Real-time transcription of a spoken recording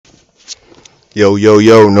Yo, yo,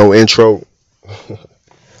 yo, no intro.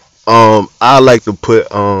 I like to put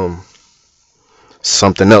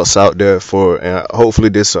something else out there for, and hopefully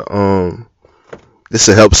this will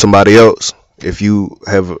help somebody else if you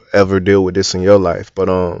have ever deal with this in your life.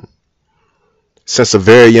 But since a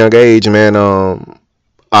very young age, man, all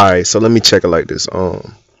right, so let me check it like this.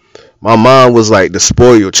 My mom was like the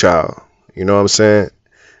spoiled child. You know what I'm saying?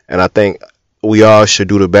 And I think we all should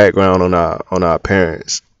do the background on our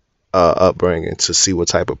parents' upbringing to see what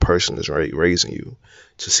type of person is raising you,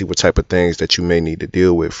 to see what type of things that you may need to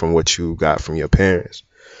deal with from what you got from your parents.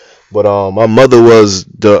 But my mother was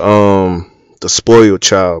the spoiled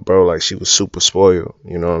child, bro. Like she was super spoiled.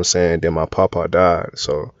 You know what I'm saying? Then my papa died,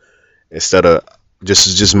 so instead of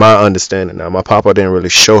just my understanding now, my papa didn't really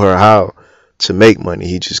show her how to make money.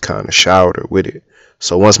 He just kind of showered her with it.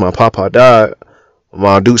 So once my papa died,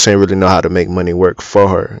 my Dukes ain't really know how to make money work for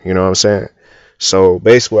her. You know what I'm saying? So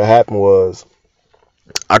basically, what happened was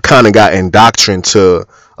I kind of got indoctrined to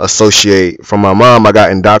associate from my mom. I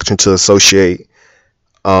got indoctrined to associate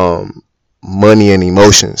um, money and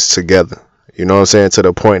emotions together. You know what I'm saying? To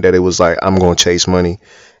the point that it was like I'm gonna chase money,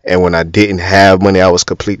 and when I didn't have money, I was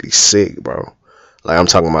completely sick, bro. Like I'm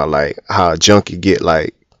talking about like how a junkie get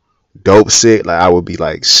like dope sick. Like I would be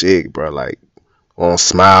like sick, bro. Like won't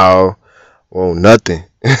smile, won't nothing.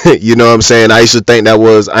 You know what I'm saying? I used to think that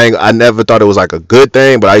was I never thought it was like a good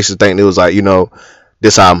thing, but I used to think it was like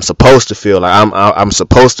this how I'm supposed to feel. Like I'm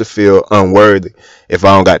supposed to feel unworthy if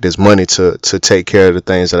I don't got this money to take care of the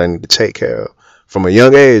things that I need to take care of from a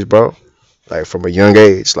young age, bro. Like from a young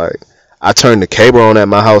age, like I turned the cable on at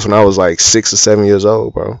my house when I was like 6 or 7 years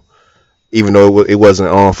old, bro. Even though it wasn't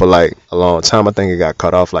on for like a long time, I think it got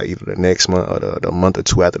cut off like either the next month or the month or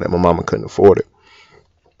two after that. My mama couldn't afford it,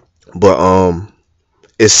 but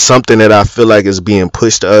it's something that I feel like is being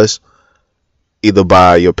pushed to us either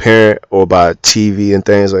by your parent or by TV and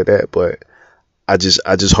things like that. But I just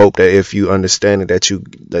hope that if you understand it, that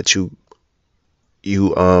you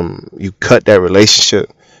cut that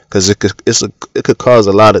relationship because it could cause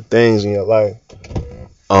a lot of things in your life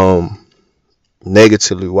um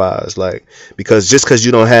negatively wise, like because just because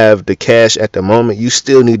you don't have the cash at the moment, you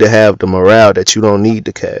still need to have the morale that you don't need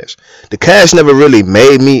the cash never really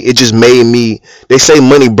made me, it just made me. They say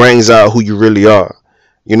money brings out who you really are.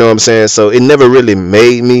 You know what I'm saying? So it never really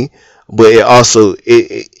made me, but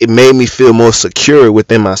it made me feel more secure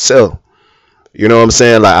within myself. You know what I'm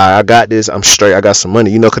saying? Like I got this, I'm straight, I got some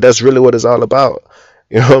money, because that's really what it's all about.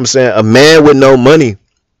 You know what I'm saying? A man with no money,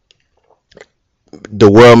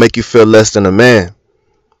 the world make you feel less than a man.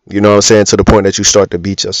 You know what I'm saying? To the point that you start to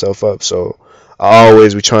beat yourself up. So I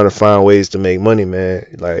always be trying to find ways to make money,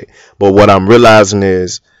 man. Like, but what I'm realizing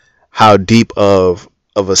is how deep of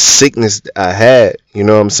a sickness I had. You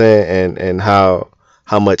know what I'm saying? And how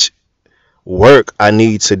much work I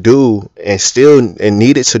need to do and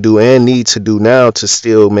needed to do and need to do now to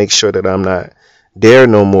still make sure that I'm not there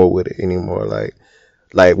no more with it anymore.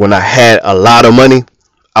 Like when I had a lot of money,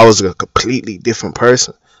 I was a completely different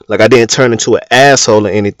person. Like I didn't turn into an asshole or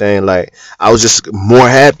anything. Like I was just more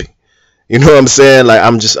happy. You know what I'm saying? Like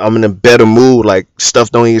I'm in a better mood. Like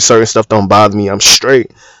certain stuff don't bother me. I'm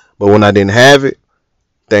straight. But when I didn't have it,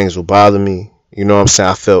 things would bother me. You know what I'm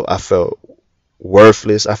saying? I felt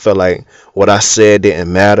worthless. I felt like what I said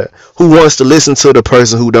didn't matter. Who wants to listen to the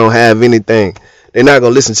person who don't have anything? They're not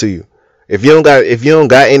gonna listen to you. If you don't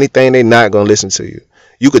got anything, they're not gonna listen to you.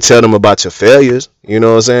 You could tell them about your failures. You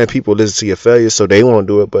know what I'm saying? People listen to your failures, so they won't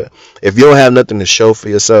do it. But if you don't have nothing to show for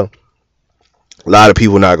yourself, a lot of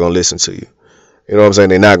people not gonna listen to you. You know what I'm saying?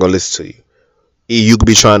 They're not gonna listen to you. You could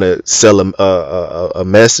be trying to sell a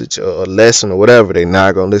message or a lesson or whatever. They're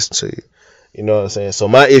not gonna listen to you. You know what I'm saying? So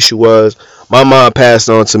my issue was my mom passed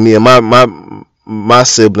on to me and my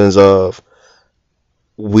siblings of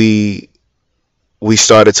we we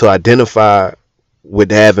started to identify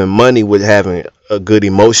with having money with having a good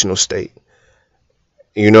emotional state.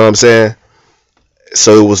 You know what I'm saying?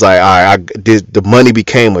 So it was like, all right, the money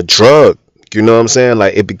became a drug. You know what I'm saying?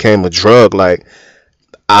 Like it became a drug. Like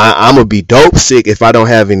I'm gonna be dope sick if I don't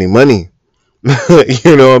have any money.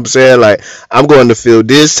 You know what I'm saying? Like I'm going to feel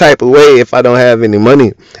this type of way if I don't have any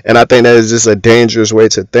money. And I think that is just a dangerous way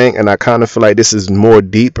to think. And I kind of feel like this is more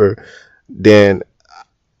deeper than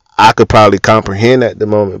I could probably comprehend at the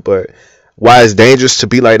moment. But why it's dangerous to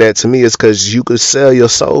be like that to me is because you could sell your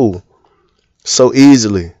soul so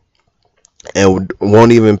easily and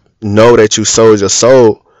won't even know that you sold your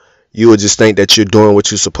soul. You would just think that you're doing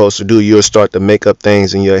what you're supposed to do. You'll start to make up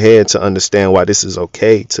things in your head to understand why this is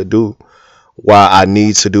okay to do, why I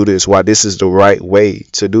need to do this, why this is the right way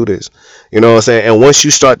to do this. You know what I'm saying? And once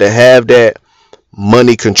you start to have that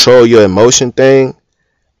money control your emotion thing,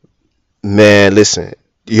 man, listen,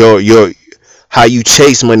 your how you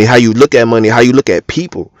chase money, how you look at money, how you look at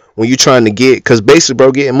people when you're trying to get, because basically,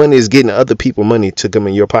 bro, getting money is getting other people money to come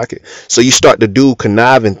in your pocket. So you start to do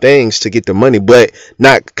conniving things to get the money, but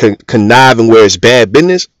not conniving where it's bad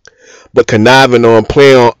business, but conniving on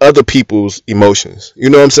playing on other people's emotions. You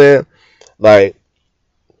know what I'm saying? Like,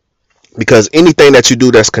 because anything that you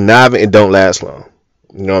do that's conniving, it don't last long.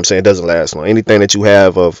 You know what I'm saying? It doesn't last long. Anything that you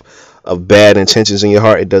have of bad intentions in your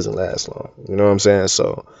heart, it doesn't last long. You know what I'm saying?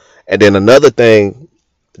 So, and then another thing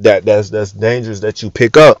that's dangerous that you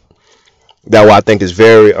pick up, that what I think is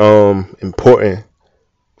very important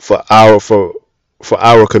for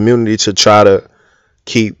our community to try to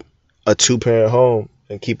keep a two-parent home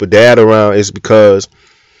and keep a dad around, is because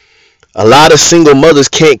a lot of single mothers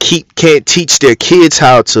can't teach their kids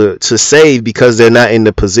how to save because they're not in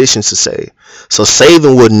the position to save. So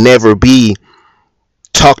saving would never be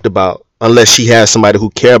talked about unless she has somebody who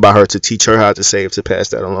care about her to teach her how to save, to pass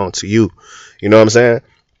that along to you. You know what I'm saying?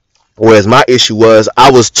 Whereas my issue was,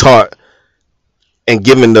 I was taught and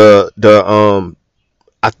given I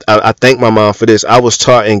thank my mom for this. I was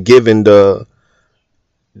taught and given the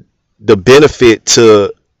benefit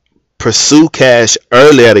to pursue cash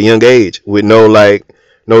early at a young age with no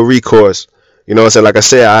recourse. You know what I'm saying? Like I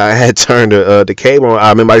said, I had turned the cable on. I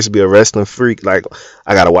remember I used to be a wrestling freak. Like,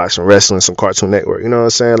 I gotta watch some wrestling, some Cartoon Network. You know what I'm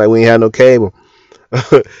saying? Like, we ain't had no cable.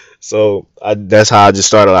 So that's how I just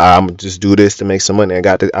started. Like, I'm gonna just do this to make some money. And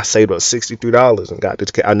I saved up $63 and got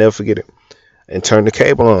this. I'll never forget it. And turned the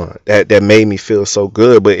cable on. That made me feel so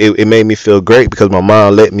good. But it made me feel great because my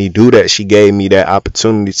mom let me do that. She gave me that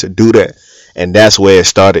opportunity to do that. And that's where it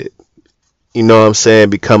started. You know what I'm saying?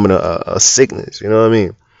 Becoming a sickness. You know what I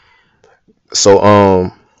mean?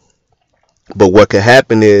 So, but what could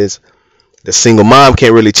happen is the single mom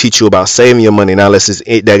can't really teach you about saving your money, now unless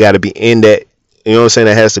that got to be in that. You know what I'm saying?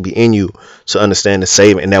 That has to be in you to understand the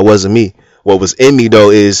saving, and that wasn't me. What was in me though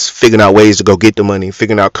is figuring out ways to go get the money,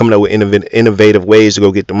 coming up with innovative ways to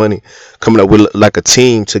go get the money, coming up with like a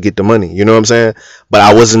team to get the money. You know what I'm saying? But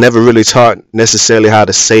I wasn't never really taught necessarily how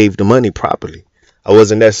to save the money properly. I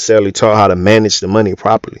wasn't necessarily taught how to manage the money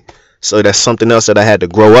properly. So that's something else that I had to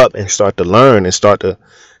grow up and start to learn and start to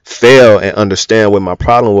fail and understand what my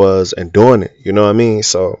problem was and doing it. You know what I mean?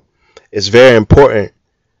 So it's very important.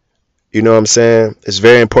 You know what I'm saying? It's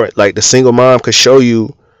very important. Like, the single mom could show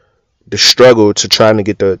you the struggle to trying to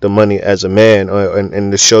get the money as a man,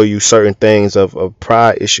 and to show you certain things of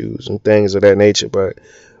pride issues and things of that nature. But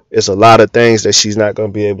it's a lot of things that she's not going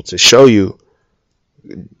to be able to show you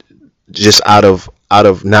just out of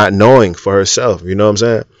not knowing for herself. You know what I'm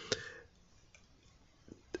saying?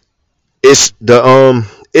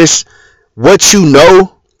 It's what you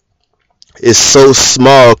know is so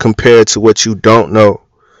small compared to what you don't know.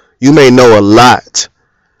 You may know a lot,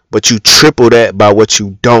 but you triple that by what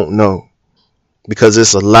you don't know, because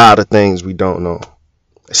it's a lot of things we don't know.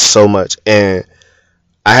 It's so much. And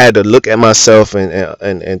I had to look at myself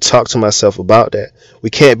and talk to myself about that.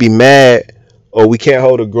 We can't be mad, or we can't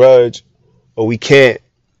hold a grudge, or we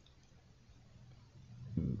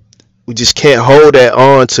just can't hold that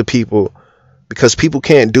on to people, because people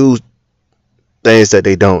can't do things that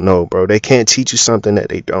they don't know, bro. They can't teach you something that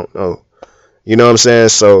they don't know. You know what I'm saying?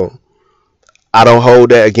 So I don't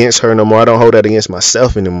hold that against her no more. I don't hold that against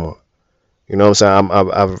myself anymore. You know what I'm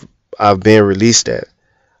saying? I've been released that.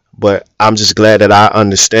 But I'm just glad that I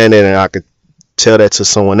understand it, and I could tell that to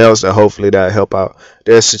someone else, that hopefully that help out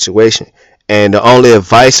their situation. And the only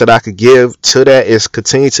advice that I could give to that is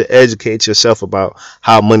continue to educate yourself about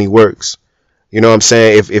how money works. You know what I'm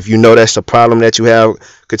saying? If you know that's the problem that you have,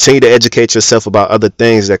 continue to educate yourself about other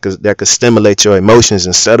things that could stimulate your emotions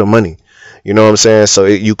instead of money. You know what I'm saying? So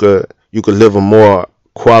you could live a more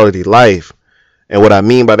quality life. And what I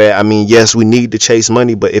mean by that, I mean, yes, we need to chase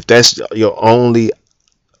money, but if that's your only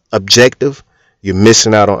objective, you're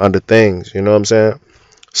missing out on other things. You know what I'm saying?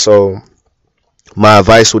 So my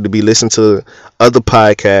advice would be, listen to other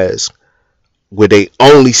podcasts where they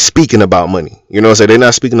only speaking about money. You know what I'm saying? They're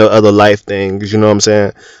not speaking of other life things, you know what I'm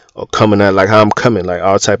saying? Or coming at like how I'm coming, like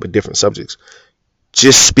all type of different subjects.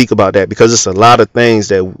 Just speak about that, because it's a lot of things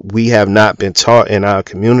that we have not been taught in our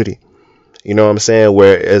community. You know what I'm saying?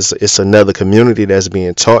 Whereas it's another community that's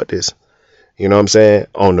being taught this. You know what I'm saying?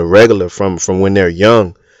 On the regular, from when they're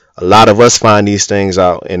young. A lot of us find these things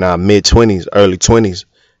out in our mid-20s, early 20s.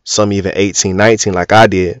 Some even 18, 19 like I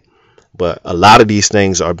did. But a lot of these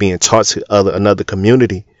things are being taught to another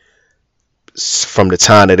community from the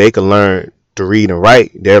time that they can learn to read and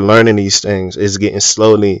write. They're learning these things. It's getting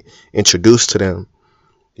slowly introduced to them.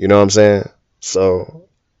 You know what I'm saying? So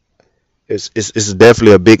It's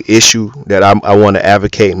definitely a big issue that I want to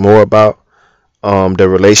advocate more about. The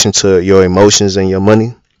relation to your emotions and your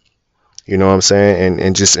money. You know what I'm saying?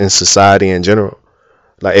 And just in society in general.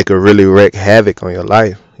 Like it could really wreak havoc on your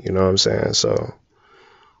life. You know what I'm saying? So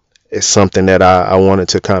it's something that I wanted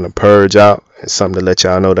to kind of purge out. It's something to let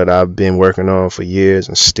y'all know that I've been working on for years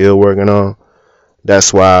and still working on.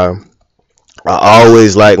 That's why I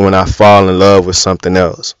always like when I fall in love with something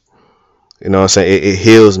else. You know what I'm saying? It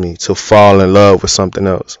heals me to fall in love with something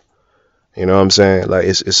else. You know what I'm saying? Like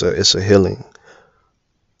it's a healing.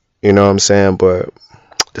 You know what I'm saying? But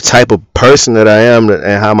the type of person that I am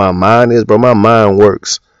and how my mind is, bro, my mind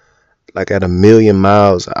works like at 1,000,000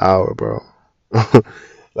 miles an hour, bro.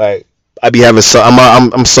 Like I be having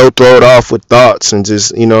I'm so thrown off with thoughts and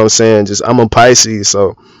just, you know what I'm saying, just I'm a Pisces,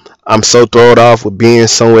 so I'm so thrown off with being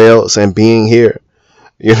somewhere else and being here.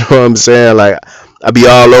 You know what I'm saying? Like I be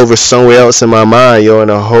all over somewhere else in my mind, yo,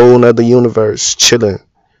 in a whole nother universe, chilling.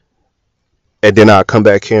 And then I'll come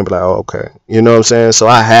back here and be like, oh, okay. You know what I'm saying? So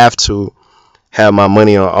I have to have my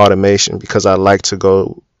money on automation because I like to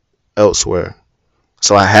go elsewhere.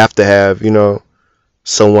 So I have to have,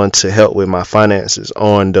 someone to help with my finances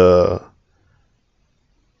on the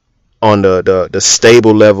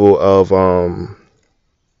stable level of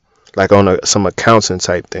like on some accounting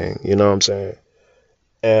type thing. You know what I'm saying?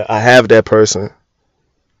 And I have that person,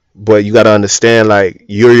 but you got to understand, like,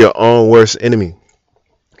 you're your own worst enemy.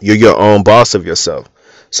 You're your own boss of yourself.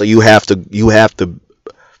 So you have to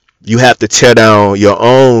tear down your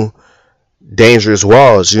own dangerous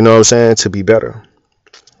walls, you know what I'm saying, to be better.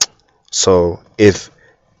 So if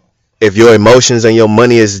your emotions and your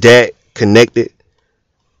money is that connected,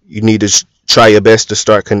 you need to try your best to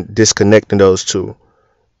start disconnecting those two,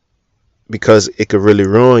 because it could really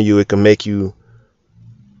ruin you. It can make you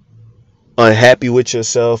unhappy with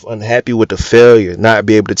yourself, unhappy with the failure, not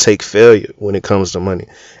be able to take failure when it comes to money.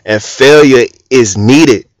 And failure is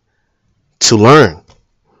needed to learn.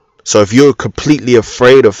 So if you're completely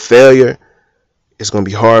afraid of failure, it's going to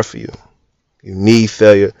be hard for you. You need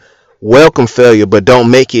failure. Welcome failure, but don't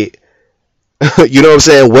make it you know what I'm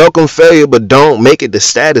saying? Welcome failure, but don't make it the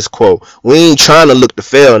status quo. We ain't trying to look to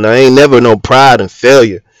fail. Now, ain't never no pride in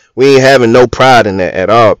failure. We ain't having no pride in that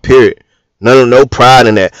at all, period. No pride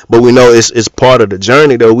in that. But we know it's part of the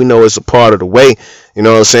journey, though. We know it's a part of the way. You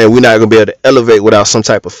know what I'm saying? We're not going to be able to elevate without some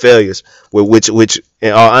type of failures, which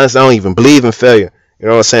in all honesty, I don't even believe in failure. You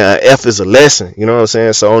know what I'm saying? An F is a lesson. You know what I'm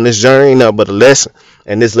saying? So on this journey, ain't nothing but a lesson.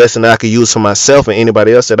 And this lesson that I could use for myself and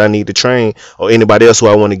anybody else that I need to train, or anybody else who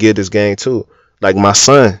I want to give this game to. Like my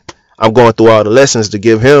son, I'm going through all the lessons to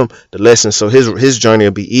give him the lessons so his journey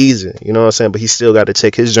will be easy. You know what I'm saying? But he still got to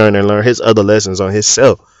take his journey and learn his other lessons on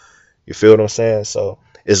himself. You feel what I'm saying? So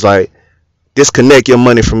it's like, disconnect your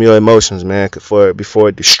money from your emotions, man, before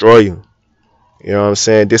it destroy you. You know what I'm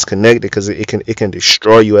saying? Disconnect it, because it can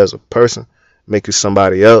destroy you as a person, make you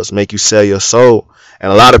somebody else, make you sell your soul.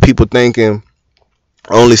 And a lot of people thinking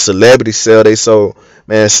only celebrities sell their soul.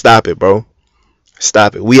 Man, stop it, bro.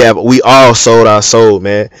 Stop it. We all sold our soul,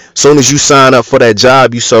 man. Soon as you sign up for that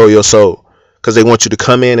job, you sold your soul, because they want you to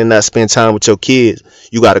come in and not spend time with your kids.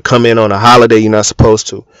 You got to come in on a holiday you're not supposed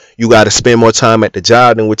to. You got to spend more time at the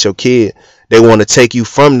job than with your kid. They want to take you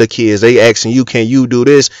from the kids. They asking you, can you do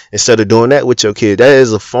this instead of doing that with your kid? That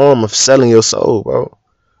is a form of selling your soul, bro.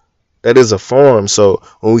 That is a form. So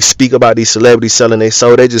when we speak about these celebrities selling their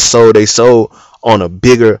soul, they just sold their soul on a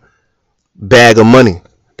bigger bag of money.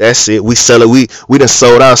 That's it. We sell it. We done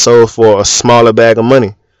sold our soul for a smaller bag of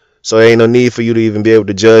money. So there ain't no need for you to even be able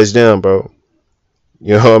to judge them, bro.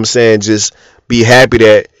 You know what I'm saying? Just be happy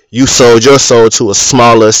that you sold your soul to a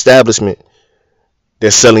smaller establishment than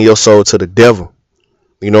selling your soul to the devil.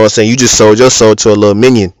 You know what I'm saying? You just sold your soul to a little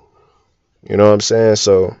minion. You know what I'm saying?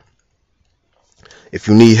 So if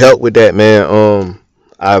you need help with that, man,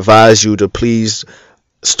 I advise you to please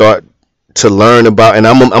start to learn about, and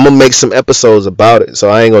I'm gonna make some episodes about it. So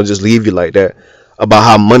I ain't gonna just leave you like that, about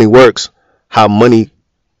how money works, how money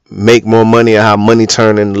make more money, and how money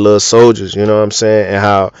turn into little soldiers. You know what I'm saying? And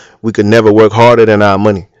how we could never work harder than our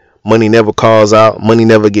money. Money never calls out. Money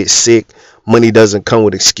never gets sick. Money doesn't come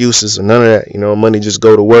with excuses or none of that. You know, money just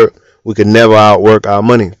go to work. We could never outwork our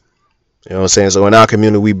money. You know what I'm saying? So in our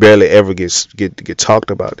community, we barely ever get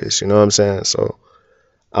talked about this. You know what I'm saying? So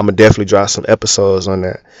I'm gonna definitely drop some episodes on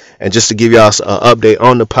that. And just to give y'all an update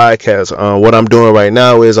on the podcast, what I'm doing right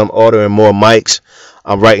now is I'm ordering more mics.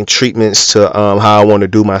 I'm writing treatments to how I want to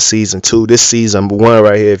do my season 2. This season 1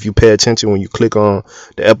 right here, if you pay attention when you click on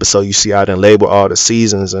the episode, you see I didn't label all the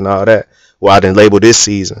seasons and all that. Well, I didn't label this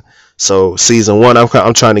season. So season 1,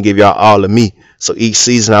 I'm trying to give y'all all of me. So each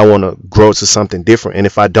season I want to grow to something different. And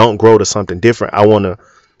if I don't grow to something different, I want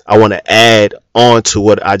to add on to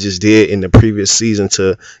what I just did in the previous season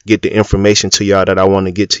to get the information to y'all that I want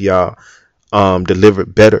to get to y'all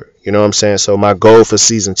delivered better. You know what I'm saying? So my goal for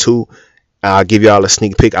season 2, I'll give y'all a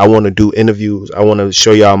sneak peek. I want to do interviews. I want to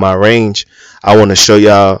show y'all my range. I want to show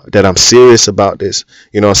y'all that I'm serious about this.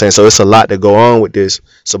 You know what I'm saying? So it's a lot to go on with this.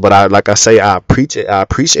 So, but like I say, I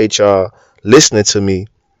appreciate y'all listening to me.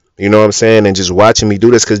 You know what I'm saying? And just watching me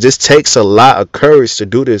do this, because this takes a lot of courage to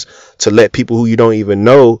do this, to let people who you don't even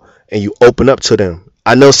know and you open up to them.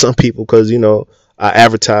 I know some people because, I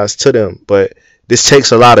advertise to them, but this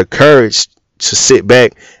takes a lot of courage to sit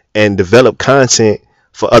back and develop content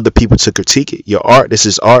for other people to critique it. Your art, this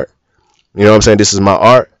is art. You know what I'm saying? This is my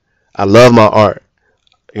art. I love my art.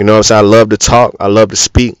 You know what I'm saying? I love to talk. I love to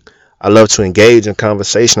speak. I love to engage in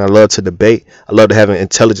conversation. I love to debate. I love to have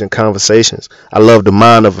intelligent conversations. I love the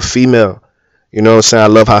mind of a female. You know what I'm saying? I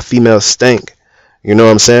love how females think. You know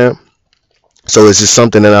what I'm saying? So it's just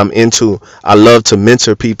something that I'm into. I love to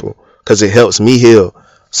mentor people because it helps me heal.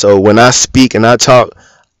 So when I speak and I talk,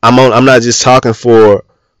 I'm not just talking for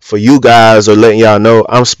you guys or letting y'all know.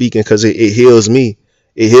 I'm speaking because it heals me.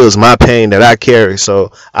 It heals my pain that I carry.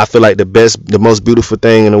 So I feel like the most beautiful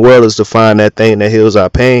thing in the world is to find that thing that heals our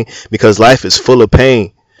pain, because life is full of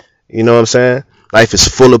pain. You know what I'm saying? Life is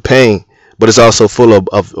full of pain, but it's also full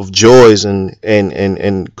of joys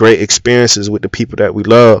and great experiences with the people that we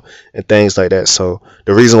love and things like that. So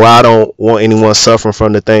the reason why I don't want anyone suffering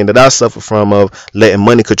from the thing that I suffer from, of letting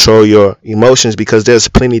money control your emotions, because there's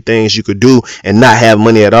plenty of things you could do and not have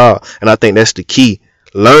money at all. And I think that's the key.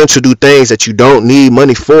 Learn to do things that you don't need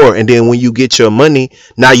money for, and then when you get your money,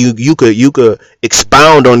 now you could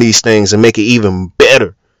expound on these things and make it even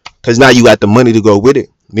better, because now you got the money to go with it.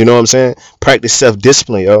 You know what I'm saying? Practice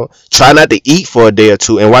self-discipline, yo. Try not to eat for a day or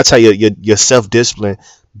two, and watch how your self-discipline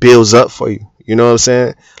builds up for you. You know what I'm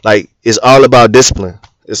saying? Like, it's all about discipline.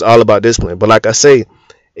 It's all about discipline. But like I say,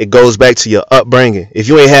 it goes back to your upbringing. If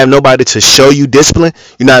you ain't have nobody to show you discipline,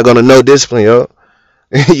 you're not gonna know discipline, yo.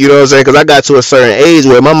 You know what I'm saying? Because I got to a certain age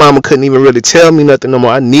where my mama couldn't even really tell me nothing no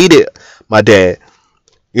more. I needed my dad,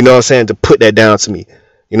 you know what I'm saying, to put that down to me.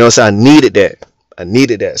 You know what I'm saying? I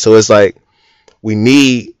needed that. So it's like we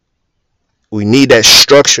need that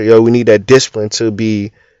structure, yo. We need that discipline to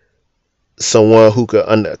be someone who could,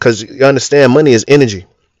 because you understand, money is energy.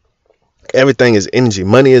 Everything is energy.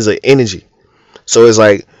 Money is an energy. So it's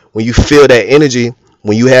like when you feel that energy,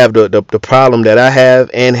 when you have the problem that I have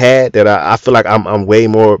and had, that I feel like I'm way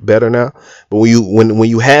more better now. But when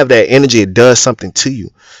you have that energy, it does something to you.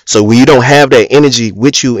 So when you don't have that energy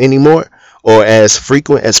with you anymore, or as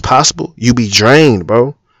frequent as possible, you be drained,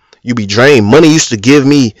 bro. You be drained. Money used to give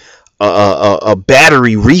me a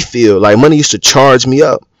battery refill. Like, money used to charge me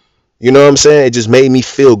up. You know what I'm saying? It just made me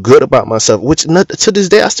feel good about myself, which to this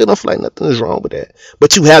day I still don't feel like nothing is wrong with that.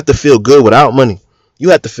 But you have to feel good without money. You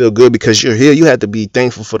have to feel good because you're here. You have to be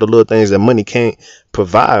thankful for the little things that money can't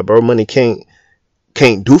provide, bro. Money can't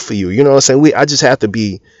do for you. You know what I'm saying? You just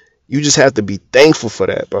have to be thankful for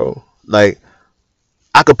that, bro. Like,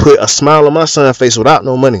 I could put a smile on my son's face without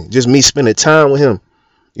no money. Just me spending time with him.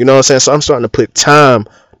 You know what I'm saying? So I'm starting to put time.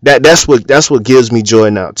 That's what gives me joy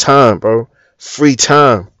now. Time, bro. Free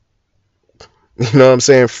time. You know what I'm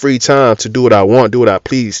saying? Free time to do what I want, do what I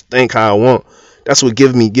please, think how I want. That's what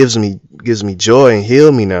gives me joy and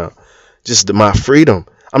heal me now. Just my freedom.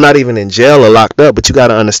 I'm not even in jail or locked up, but you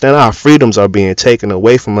gotta understand, our freedoms are being taken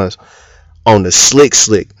away from us on the slick.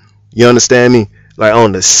 You understand me? Like,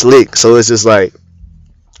 on the slick. So it's just like,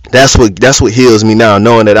 that's what heals me now,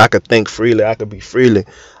 knowing that I could think freely, I could be freely,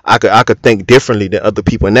 I could think differently than other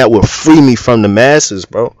people, and that will free me from the masses,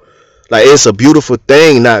 bro. Like, it's a beautiful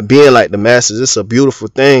thing not being like the masses. It's a beautiful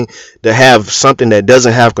thing to have something that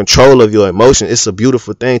doesn't have control of your emotions. It's a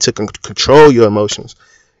beautiful thing to control your emotions.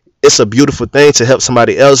 It's a beautiful thing to help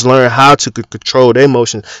somebody else learn how to control their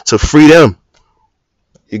emotions, to free them.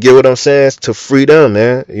 You get what I'm saying? To free them,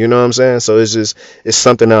 man. You know what I'm saying? So it's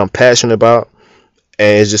something that I'm passionate about.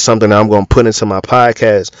 And it's just something that I'm going to put into my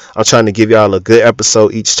podcast. I'm trying to give y'all a good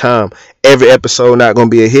episode each time. Every episode not going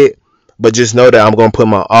to be a hit. But just know that I'm going to put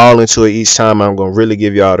my all into it each time. I'm going to really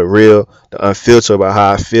give y'all the real, the unfiltered about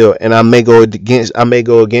how I feel. And I may go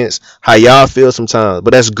against how y'all feel sometimes.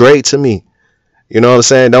 But that's great to me. You know what I'm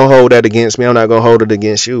saying? Don't hold that against me. I'm not going to hold it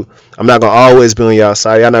against you. I'm not going to always be on y'all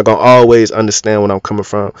side. Y'all not going to always understand where I'm coming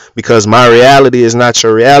from. Because my reality is not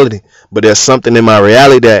your reality. But there's something in my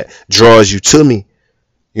reality that draws you to me.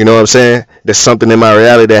 You know what I'm saying? There's something in my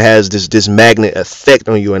reality that has this magnet effect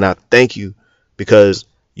on you. And I thank you, because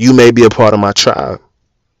you may be a part of my tribe.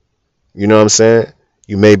 You know what I'm saying?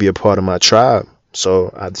 You may be a part of my tribe.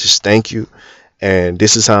 So I just thank you, and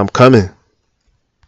this is how I'm coming.